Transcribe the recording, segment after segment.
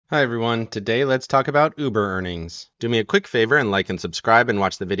Hi everyone, today let's talk about Uber earnings. Do me a quick favor and like and subscribe and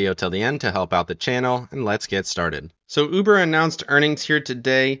watch the video till the end to help out the channel, and let's get started. So Uber announced earnings here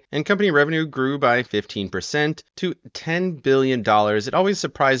today, and company revenue grew by 15% to $10 billion. It always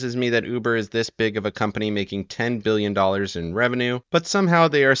surprises me that Uber is this big of a company making $10 billion in revenue, but somehow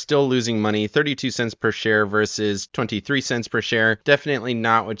they are still losing money, 32 cents per share versus 23 cents per share. Definitely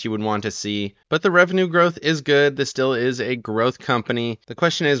not what you would want to see, but the revenue growth is good. This still is a growth company. The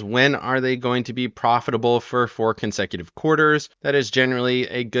question is, when are they going to be profitable for 4 consecutive quarters? That is generally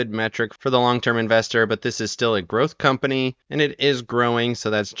a good metric for the long-term investor, but this is still a growth company and it is growing, so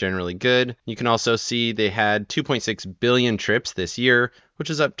that's generally good. You can also see they had 2.6 billion trips this year, which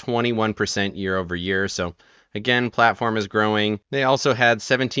is up 21% year over year. So again, platform is growing. They also had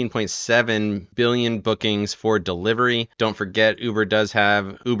 17.7 billion bookings for delivery. Don't forget, Uber does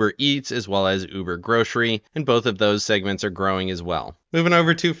have Uber Eats as well as Uber Grocery, and both of those segments are growing as well. Moving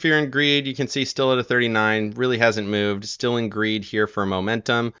over to fear and greed, you can see still at a 39, really hasn't moved. Still in greed here for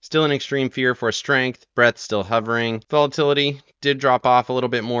momentum. Still in extreme fear for strength. Breadth still hovering. Volatility did drop off a little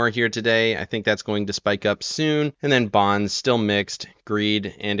bit more here today. I think that's going to spike up soon. And then bonds still mixed.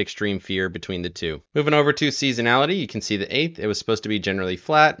 Greed and extreme fear between the two. Moving over to seasonality, you can see the 8th. It was supposed to be generally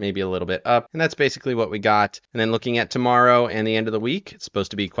flat, maybe a little bit up. And that's basically what we got. And then looking at tomorrow and the end of the week, it's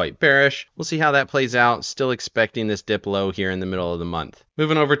supposed to be quite bearish. We'll see how that plays out. Still expecting this dip low here in the middle of the month.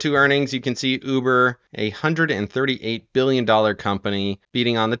 Moving over to earnings, you can see Uber, a $138 billion company,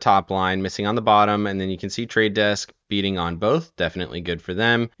 beating on the top line, missing on the bottom, and then you can see Trade Desk beating on both. Definitely good for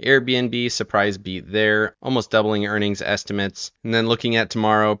them. Airbnb, surprise beat there, almost doubling earnings estimates. And then looking at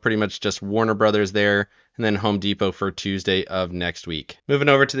tomorrow, pretty much just Warner Brothers there, and then Home Depot for Tuesday of next week. Moving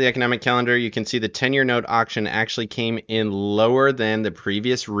over to the economic calendar, you can see the 10-year note auction actually came in lower than the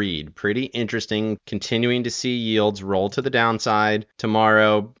previous read. Pretty interesting, continuing to see yields roll to the downside.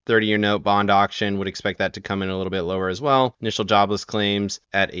 Tomorrow, 30-year note bond auction, would expect that to come in a little bit lower as well. Initial jobless claims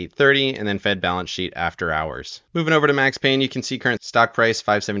at 8:30, and then Fed balance sheet after hours. Moving over to Max Pain, you can see current stock price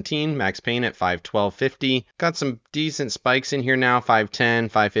 517, Max Pain at 512.50. Got some decent spikes in here now, 510,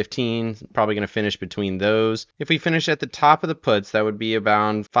 515, probably going to finish between those. If we finish at the top of the puts, that would be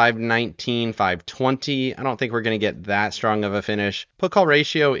around 519, 520. I don't think we're going to get that strong of a finish. Put call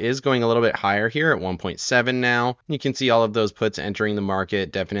ratio is going a little bit higher here at 1.7 now. You can see all of those puts entering the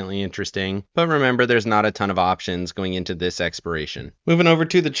market, definitely interesting. But remember, there's not a ton of options going into this expiration. Moving over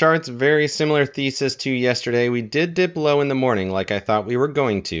to the charts, very similar thesis to yesterday. We did dip low in the morning like I thought we were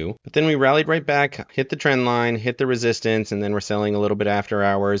going to, but then we rallied right back, hit the trend line, hit the resistance, and then we're selling a little bit after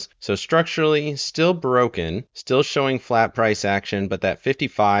hours. So structurally, still broken, still showing flat price action, but that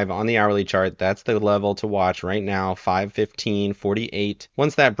 55 on the hourly chart, that's the level to watch right now, 515.48.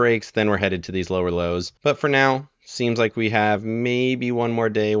 Once that breaks, then we're headed to these lower lows. But for now, seems like we have maybe one more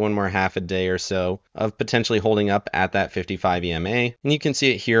day, one more half a day or so of potentially holding up at that 55 EMA. And you can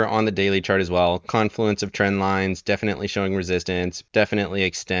see it here on the daily chart as well. Confluence of trend lines, definitely showing resistance, definitely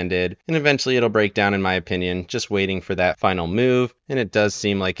extended, and eventually it'll break down in my opinion, just waiting for that final move. And it does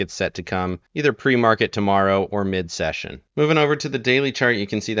seem like it's set to come either pre-market tomorrow or mid-session. Moving over to the daily chart, you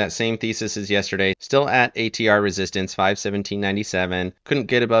can see that same thesis as yesterday, still at ATR resistance, 517.97. Couldn't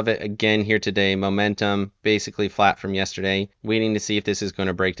get above it again here today. Momentum basically flat from yesterday, waiting to see if this is going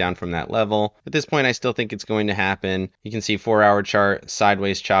to break down from that level. At this point, I still think it's going to happen. You can see 4-hour chart,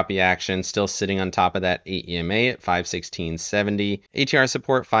 sideways choppy action, still sitting on top of that 8 EMA at 516.70. ATR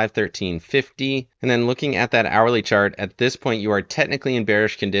support 513.50. And then looking at that hourly chart, at this point, you are technically in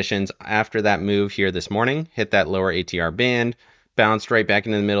bearish conditions after that move here this morning. Hit that lower ATR band, bounced right back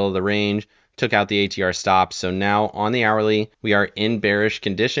into the middle of the range, took out the ATR stop. So now on the hourly, we are in bearish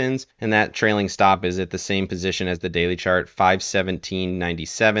conditions, and that trailing stop is at the same position as the daily chart,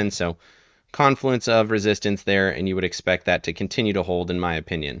 517.97. So confluence of resistance there, and you would expect that to continue to hold in my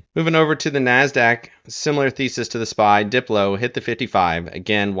opinion. Moving over to the NASDAQ, similar thesis to the SPY, dip low, hit the 55.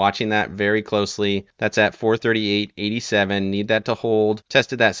 Again, watching that very closely. That's at 438.87. Need that to hold.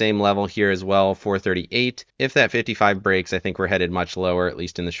 Tested that same level here as well, 438. If that 55 breaks, I think we're headed much lower, at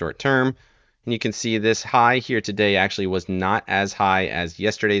least in the short term. And you can see this high here today actually was not as high as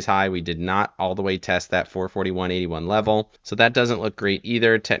yesterday's high. We did not all the way test that 441.81 level. So that doesn't look great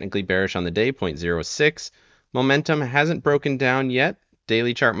either. Technically bearish on the day, 0.06. Momentum hasn't broken down yet.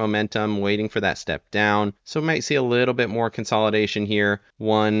 daily chart momentum, waiting for that step down. So we might see a little bit more consolidation here.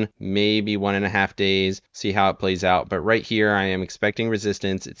 1, maybe 1.5 days, see how it plays out. But right here, I am expecting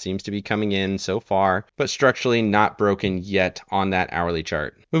resistance. It seems to be coming in so far, but structurally not broken yet on that hourly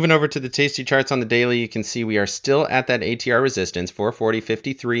chart. Moving over to the Tasty charts on the daily, you can see we are still at that ATR resistance,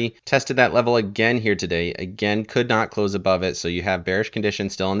 440.53. Tested that level again here today. Again, could not close above it, so you have bearish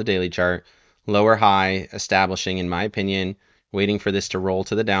conditions still on the daily chart. Lower high establishing, in my opinion, waiting for this to roll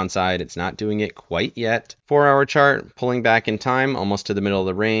to the downside. It's not doing it quite yet. 4-hour chart pulling back in time almost to the middle of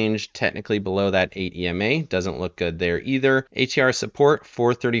the range, technically below that 8 EMA. Doesn't look good there either. ATR support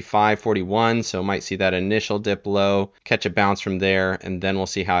 435.41, so might see that initial dip low, catch a bounce from there, and then we'll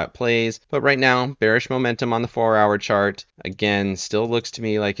see how it plays. But right now, bearish momentum on the 4-hour chart. Again, still looks to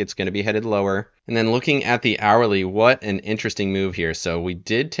me like it's going to be headed lower. And then looking at the hourly, what an interesting move here. So we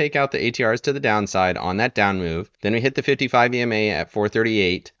did take out the ATRs to the downside on that down move. Then we hit the 55 EMA at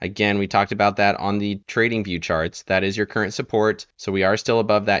 438. Again, we talked about that on the trading view charts. That is your current support. So we are still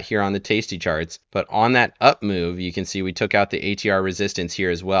above that here on the Tasty charts. But on that up move, you can see we took out the ATR resistance here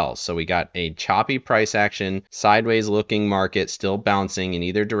as well. So we got a choppy price action, sideways looking market, still bouncing in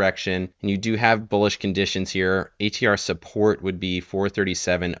either direction. And you do have bullish conditions here. ATR support would be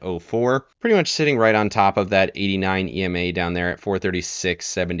 437.04. Pretty much sitting right on top of that 89 EMA down there at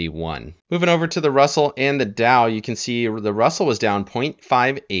 436.71. Moving over to the Russell and the Dow, you can see the Russell was down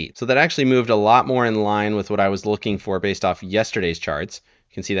 0.58. So that actually moved a lot more in line with what I was looking for based off yesterday's charts.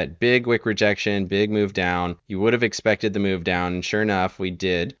 You can see that big wick rejection, big move down. You would have expected the move down, and sure enough, we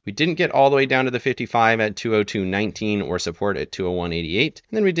did. We didn't get all the way down to the 55 at 202.19 or support at 201.88.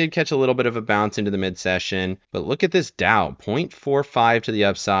 And then we did catch a little bit of a bounce into the mid-session. But look at this Dow, 0.45 to the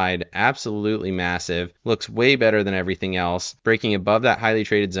upside, absolutely massive. Looks way better than everything else. Breaking above that highly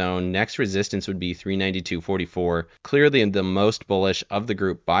traded zone. Next resistance would be 392.44. Clearly the most bullish of the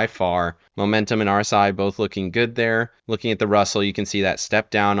group by far. Momentum and RSI both looking good there. Looking at the Russell, you can see that step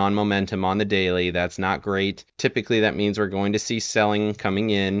down on momentum on the daily. That's not great. Typically, that means we're going to see selling coming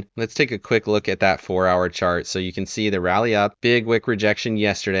in. Let's take a quick look at that 4-hour chart. So you can see the rally up, big wick rejection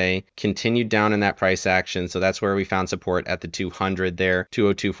yesterday, continued down in that price action. So that's where we found support at the 200 there,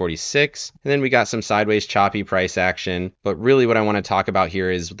 202.46. And then we got some sideways choppy price action. But really what I want to talk about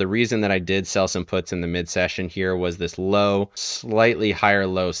here is the reason that I did sell some puts in the mid-session here was this low, slightly higher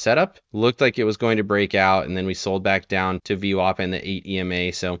low setup. Looked like it was going to break out, and then we sold back down to VWAP and the 8 EMA.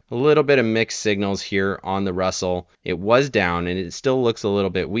 So a little bit of mixed signals here on the Russell. It was down and it still looks a little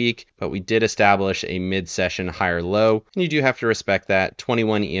bit weak, but we did establish a mid-session higher low, and you do have to respect that.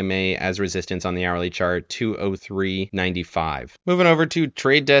 21 EMA as resistance on the hourly chart, 203.95. Moving over to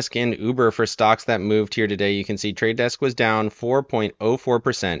Trade Desk and Uber for stocks that moved here today. You can see Trade Desk was down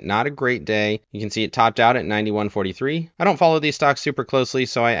 4.04%. Not a great day. You can see it topped out at 91.43. I don't follow these stocks super closely,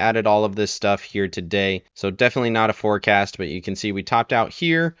 so I added all of this stuff here today. So definitely not a forecast, but you can see we topped out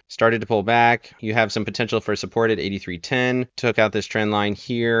here, started to pull back. You have some potential for support at 83.10, took out this trend line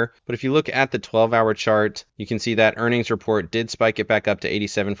here. But if you look at the 12-hour chart, you can see that earnings report did spike it back up to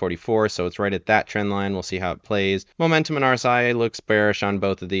 87.44, so it's right at that trend line. We'll see how it plays. Momentum and RSI looks bearish on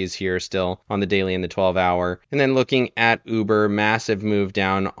both of these here still on the daily and the 12-hour. And then looking at Uber, massive move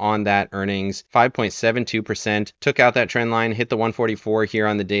down on that earnings, 5.72%, took out that trend line, hit the 144 here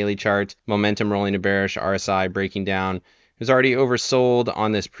on the daily chart. Momentum rolling to bearish, RSI breaking down. It was already oversold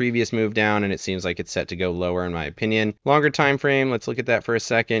on this previous move down, and it seems like it's set to go lower in my opinion. Longer time frame, let's look at that for a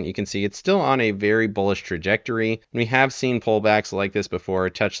second. You can see it's still on a very bullish trajectory. We have seen pullbacks like this before,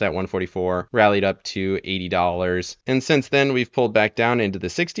 touched that 144, rallied up to $80. And since then, we've pulled back down into the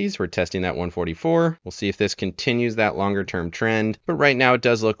 60s. We're testing that 144. We'll see if this continues that longer term trend. But right now it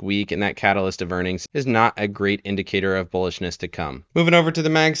does look weak, and that catalyst of earnings is not a great indicator of bullishness to come. Moving over to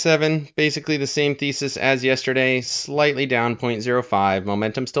the Mag 7, basically the same thesis as yesterday, slightly down 0.05.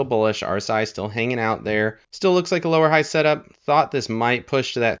 Momentum still bullish. RSI still hanging out there. Still looks like a lower high setup. Thought this might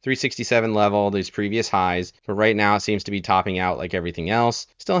push to that 367 level, these previous highs. But right now it seems to be topping out like everything else.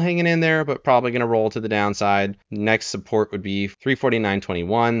 Still hanging in there, but probably going to roll to the downside. Next support would be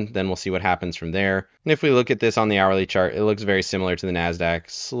 349.21. Then we'll see what happens from there. And if we look at this on the hourly chart, it looks very similar to the NASDAQ.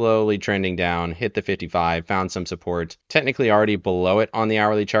 Slowly trending down, hit the 55, found some support. Technically already below it on the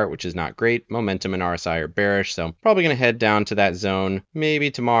hourly chart, which is not great. Momentum and RSI are bearish, so probably going to head down to that zone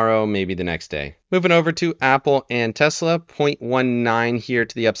maybe tomorrow, maybe the next day. Moving over to Apple and Tesla, 0.19 here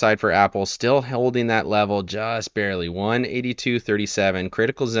to the upside for Apple, still holding that level just barely, 182.37.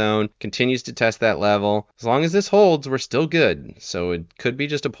 Critical zone, continues to test that level. As long as this holds, we're still good. So it could be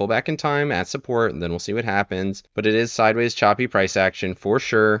just a pullback in time at support, and then we'll see what happens. But it is sideways choppy price action for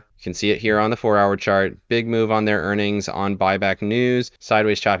sure. You can see it here on the 4-hour chart. Big move on their earnings on buyback news.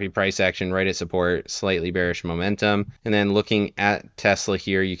 Sideways choppy price action right at support. Slightly bearish momentum. And then looking at Tesla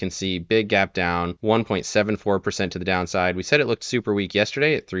here, you can see big gap down. 1.74% to the downside. We said it looked super weak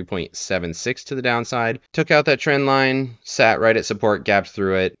yesterday at 3.76 to the downside. Took out that trend line. Sat right at support. Gapped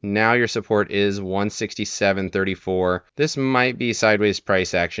through it. Now your support is 167.34. This might be sideways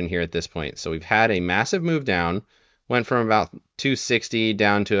price action here at this point. So we've had a massive move down. Went from about 260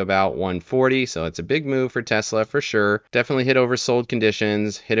 down to about 140, so it's a big move for Tesla for sure. Definitely hit oversold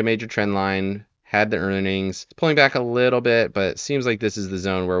conditions, hit a major trend line, had the earnings. It's pulling back a little bit, but it seems like this is the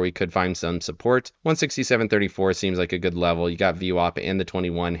zone where we could find some support. 167.34 seems like a good level. You got VWAP and the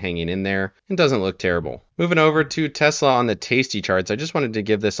 21 hanging in there. It doesn't look terrible. Moving over to Tesla on the Tasty charts, I just wanted to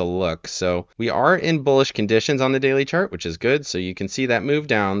give this a look. So we are in bullish conditions on the daily chart, which is good. So you can see that move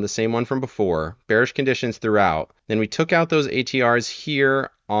down, the same one from before. Bearish conditions throughout. Then we took out those ATRs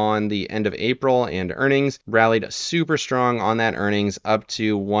here on the end of April and earnings, rallied super strong on that earnings up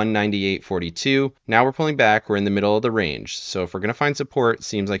to 198.42. Now we're pulling back, we're in the middle of the range. So if we're gonna find support,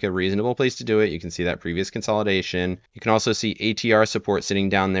 seems like a reasonable place to do it. You can see that previous consolidation. You can also see ATR support sitting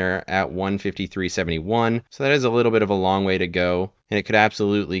down there at 153.71. So that is a little bit of a long way to go. And it could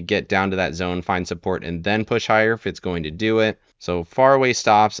absolutely get down to that zone, find support, and then push higher if it's going to do it. So far away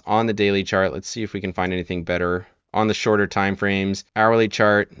stops on the daily chart. Let's see if we can find anything better on the shorter time frames. Hourly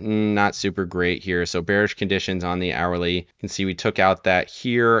chart, not super great here. So bearish conditions on the hourly. You can see we took out that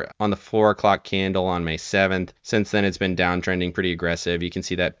here on the 4 o'clock candle on May 7th. Since then, it's been downtrending pretty aggressive. You can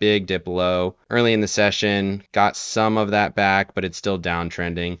see that big dip low early in the session. Got some of that back, but it's still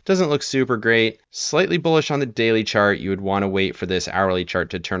downtrending. Doesn't look super great. Slightly bullish on the daily chart. You would want to wait for this hourly chart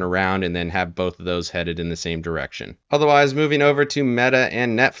to turn around and then have both of those headed in the same direction. Otherwise, moving over to Meta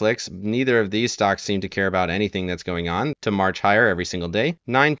and Netflix, neither of these stocks seem to care about anything that's going on to march higher every single day.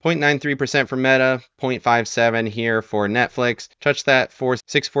 9.93% for Meta, 0.57 here for Netflix. Touched that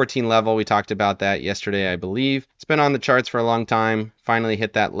 614 level. We talked about that yesterday, I believe. It's been on the charts for a long time. Finally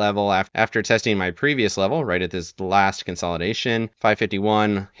hit that level after testing my previous level right at this last consolidation.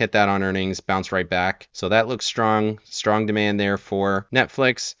 551, hit that on earnings, bounced right back. So that looks strong. Strong demand there for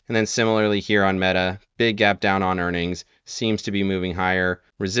Netflix. And then similarly here on Meta, big gap down on earnings, seems to be moving higher.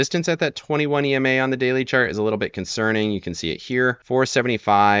 Resistance at that 21 EMA on the daily chart is a little bit concerning. You can see it here,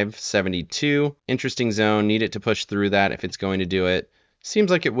 475.72. Interesting zone, need it to push through that if it's going to do it.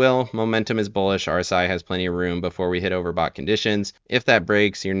 Seems like it will. Momentum is bullish. RSI has plenty of room before we hit overbought conditions. If that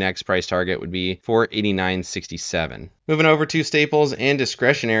breaks, your next price target would be 489.67. Moving over to staples and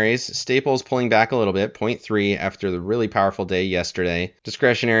discretionaries. Staples pulling back a little bit, 0.3 after the really powerful day yesterday.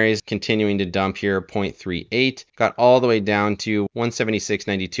 Discretionaries continuing to dump here, 0.38. Got all the way down to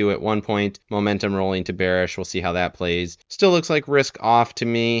 176.92 at one point. Momentum rolling to bearish. We'll see how that plays. Still looks like risk off to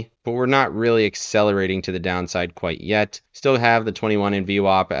me, but we're not really accelerating to the downside quite yet. Still have the 21 in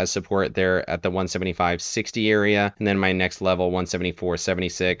VWAP as support there at the 175.60 area, and then my next level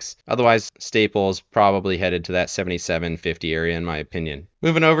 174.76. Otherwise, staples probably headed to that 77.50 area in my opinion.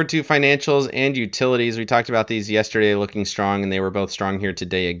 Moving over to financials and utilities. We talked about these yesterday looking strong, and they were both strong here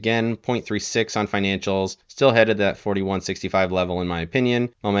today again. 0.36 on financials. Still headed that 41.65 level in my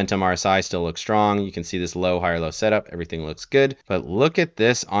opinion. Momentum RSI still looks strong. You can see this low, higher, low setup. Everything looks good. But look at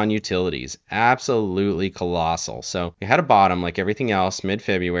this on utilities. Absolutely colossal. So we had a bottom like everything else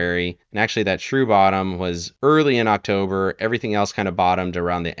mid-February. And actually that true bottom was early in October. Everything else kind of bottomed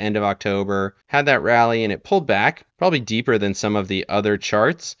around the end of October. Had that rally and it pulled back. Probably deeper than some of the other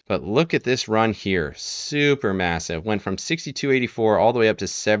charts, but look at this run here. Super massive. Went from 62.84 all the way up to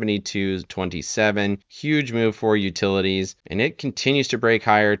 72.27. Huge move for utilities, and it continues to break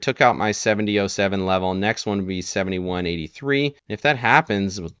higher. Took out my 70.07 level. Next one would be 71.83. If that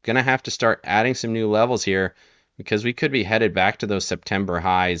happens, we're going to have to start adding some new levels here because we could be headed back to those September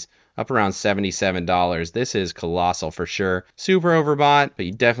highs. Up around $77. This is colossal for sure. Super overbought, but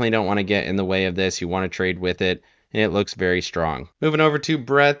you definitely don't want to get in the way of this. You want to trade with it, and it looks very strong. Moving over to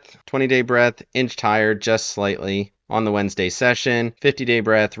breadth, 20-day breadth, inched higher just slightly on the Wednesday session. 50-day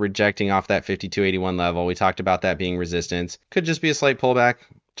breadth rejecting off that 52.81 level. We talked about that being resistance. Could just be a slight pullback,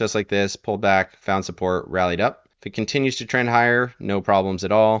 just like this. Pulled back, found support, rallied up. If it continues to trend higher, no problems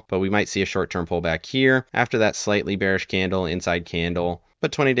at all, but we might see a short-term pullback here after that slightly bearish candle, inside candle.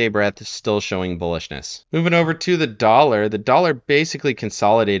 but 20-day breadth is still showing bullishness. Moving over to the dollar basically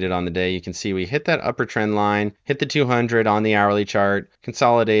consolidated on the day. You can see we hit that upper trend line, hit the 200 on the hourly chart,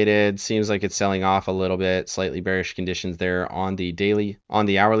 consolidated, seems like it's selling off a little bit, slightly bearish conditions there on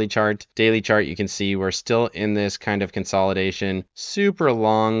the hourly chart. Daily chart, you can see we're still in this kind of consolidation, super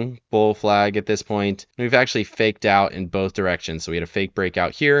long bull flag at this point. We've actually faked out in both directions. So we had a fake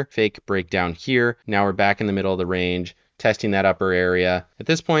breakout here, fake breakdown here. Now we're back in the middle of the range, testing that upper area. At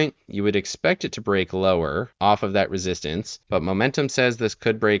this point, you would expect it to break lower off of that resistance, but momentum says this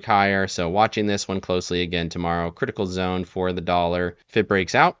could break higher. So watching this one closely again tomorrow. Critical zone for the dollar. If it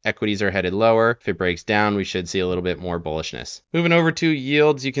breaks out, equities are headed lower. If it breaks down, we should see a little bit more bullishness. Moving over to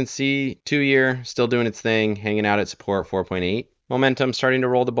yields, you can see 2-year still doing its thing, hanging out at support 4.8. Momentum starting to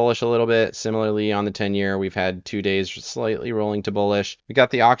roll to bullish a little bit. Similarly on the 10-year, we've had 2 days slightly rolling to bullish. We got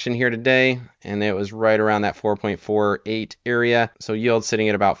the auction here today, and it was right around that 4.48 area. So yield sitting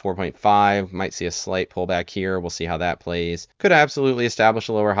at about 4.5. Might see a slight pullback here. We'll see how that plays. Could absolutely establish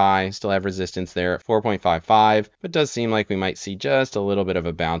a lower high. Still have resistance there at 4.55, but does seem like we might see just a little bit of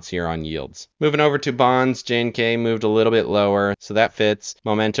a bounce here on yields. Moving over to bonds, J&K moved a little bit lower, so that fits.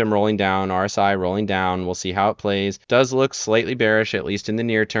 Momentum rolling down, RSI rolling down. We'll see how it plays. Does look slightly bearish, at least in the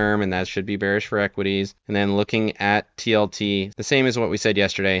near term, and that should be bearish for equities. And then looking at TLT, the same as what we said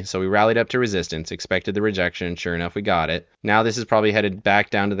yesterday. So we rallied up to resistance, expected the rejection. Sure enough, we got it. Now this is probably headed back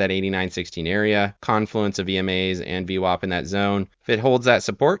down to that 89.16 area, confluence of EMAs and VWAP in that zone. If it holds that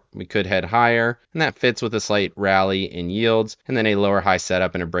support, we could head higher, and that fits with a slight rally in yields, and then a lower high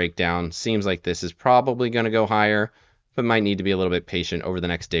setup and a breakdown. Seems like this is probably going to go higher, but might need to be a little bit patient over the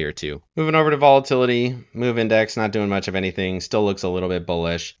next day or two. Moving over to volatility, move index not doing much of anything, still looks a little bit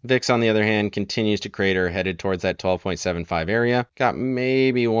bullish. VIX on the other hand continues to crater, headed towards that 12.75 area. Got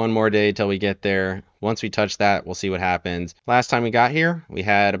maybe one more day till we get there. Once we touch that, we'll see what happens. Last time we got here, we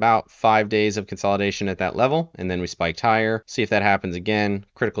had about 5 days of consolidation at that level, and then we spiked higher. See if that happens again.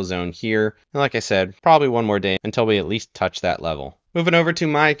 Critical zone here. And like I said, probably one more day until we at least touch that level. Moving over to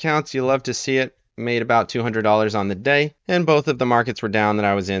my accounts, you love to see it. Made about $200 on the day, and both of the markets were down that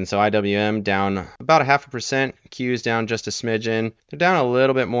I was in. So IWM down about 0.5%, Q's down just a smidgen. They're down a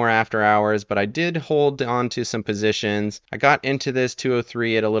little bit more after hours, but I did hold on to some positions. I got into this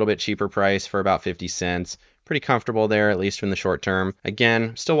 203 at a little bit cheaper price for about 50 cents. Pretty comfortable there, at least from the short term.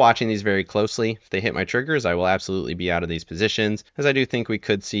 Again, still watching these very closely. If they hit my triggers, I will absolutely be out of these positions, as I do think we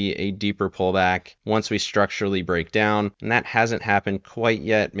could see a deeper pullback once we structurally break down, and that hasn't happened quite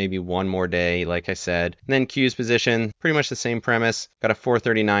yet. Maybe one more day, like I said. And then Q's position, pretty much the same premise. Got a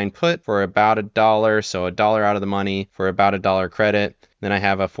 439 put for about $1, so $1 out of the money for about $1 credit. Then I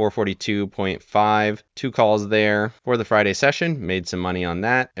have a 442.5, 2 calls there for the Friday session. Made some money on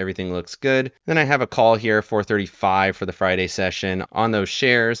that. Everything looks good. Then I have a call here, 435 for the Friday session on those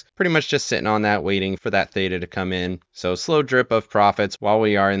shares. Pretty much just sitting on that, waiting for that theta to come in. So slow drip of profits while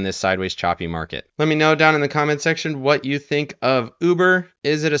we are in this sideways choppy market. Let me know down in the comment section what you think of Uber.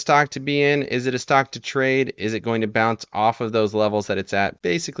 Is it a stock to be in? Is it a stock to trade? Is it going to bounce off of those levels that it's at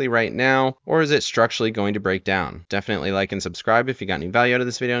basically right now? Or is it structurally going to break down? Definitely like and subscribe if you got any value out of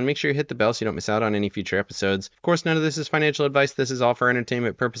this video, and make sure you hit the bell so you don't miss out on any future episodes. Of course, none of this is financial advice. This is all for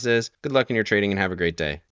entertainment purposes. Good luck in your trading and have a great day.